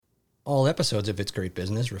All episodes of It's Great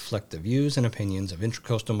Business reflect the views and opinions of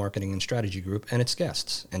Intracoastal Marketing and Strategy Group and its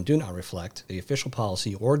guests, and do not reflect the official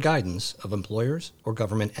policy or guidance of employers or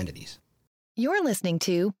government entities. You're listening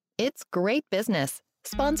to It's Great Business,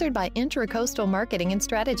 sponsored by Intracoastal Marketing and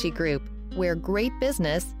Strategy Group, where great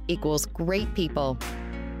business equals great people.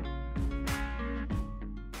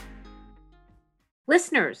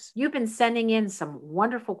 Listeners, you've been sending in some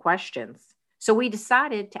wonderful questions. So we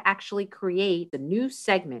decided to actually create a new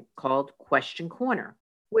segment called Question Corner,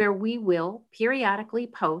 where we will periodically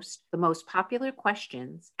post the most popular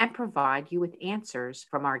questions and provide you with answers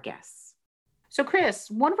from our guests. So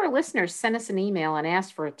Chris, one of our listeners sent us an email and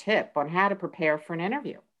asked for a tip on how to prepare for an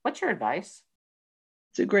interview. What's your advice?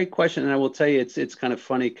 It's a great question. And I will tell you, it's kind of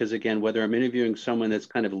funny because, again, whether I'm interviewing someone that's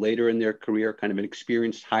kind of later in their career, kind of an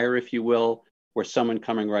experienced hire, if you will, or someone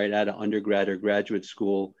coming right out of undergrad or graduate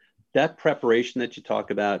school, that preparation that you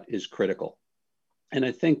talk about is critical. And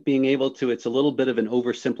I think being able to, it's a little bit of an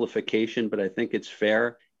oversimplification, but I think it's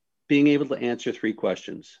fair, being able to answer three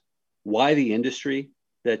questions. Why the industry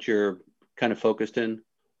that you're kind of focused in,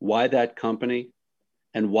 why that company,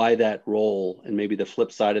 and why that role. And maybe the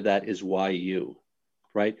flip side of that is why you,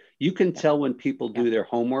 right? You can tell when people do their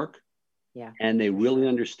homework and they really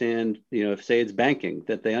understand, if say it's banking,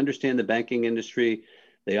 that they understand the banking industry,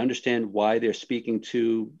 they understand why they're speaking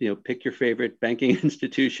to, pick your favorite banking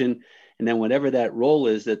institution. And then whatever that role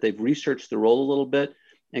is, that they've researched the role a little bit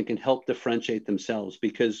and can help differentiate themselves.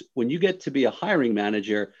 Because when you get to be a hiring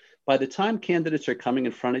manager, by the time candidates are coming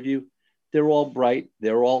in front of you, they're all bright,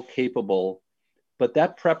 they're all capable, but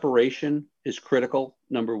that preparation is critical,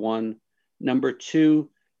 number one. Number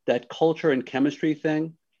two, that culture and chemistry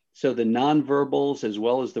thing. So the nonverbals as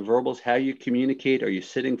well as the verbals, how you communicate, are you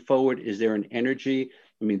sitting forward? Is there an energy?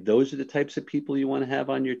 I mean, those are the types of people you want to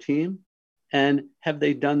have on your team. And have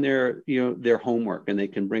they done their homework, and they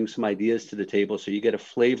can bring some ideas to the table so you get a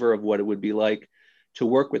flavor of what it would be like to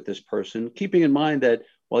work with this person, keeping in mind that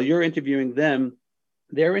while you're interviewing them,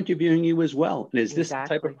 they're interviewing you as well. And is this the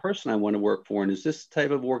type of person I want to work for? And is this the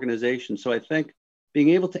type of organization? So I think being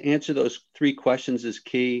able to answer those three questions is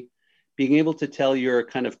key. Being able to tell your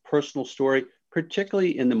kind of personal story,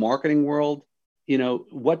 particularly in the marketing world,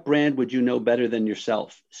 what brand would you know better than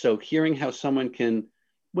yourself? So hearing how someone can,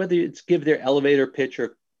 whether it's give their elevator pitch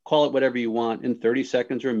or call it whatever you want in 30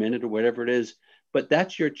 seconds or a minute or whatever it is, but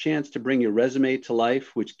that's your chance to bring your resume to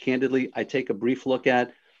life, which candidly, I take a brief look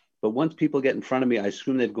at. But once people get in front of me, I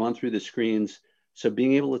assume they've gone through the screens. So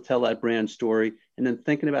being able to tell that brand story and then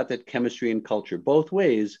thinking about that chemistry and culture both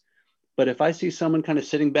ways. But if I see someone kind of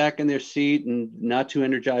sitting back in their seat and not too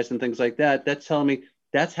energized and things like that, that's telling me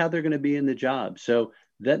that's how they're going to be in the job. So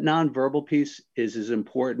that nonverbal piece is as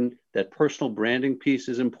important. That personal branding piece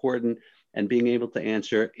is important, and being able to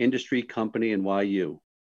answer industry, company, and why you.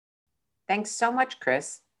 Thanks so much,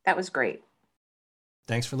 Chris. That was great.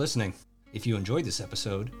 Thanks for listening. If you enjoyed this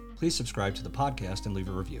episode, please subscribe to the podcast and leave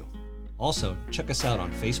a review. Also, check us out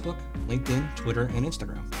on Facebook, LinkedIn, Twitter, and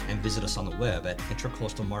Instagram, and visit us on the web at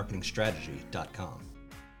intracoastalmarketingstrategy.com.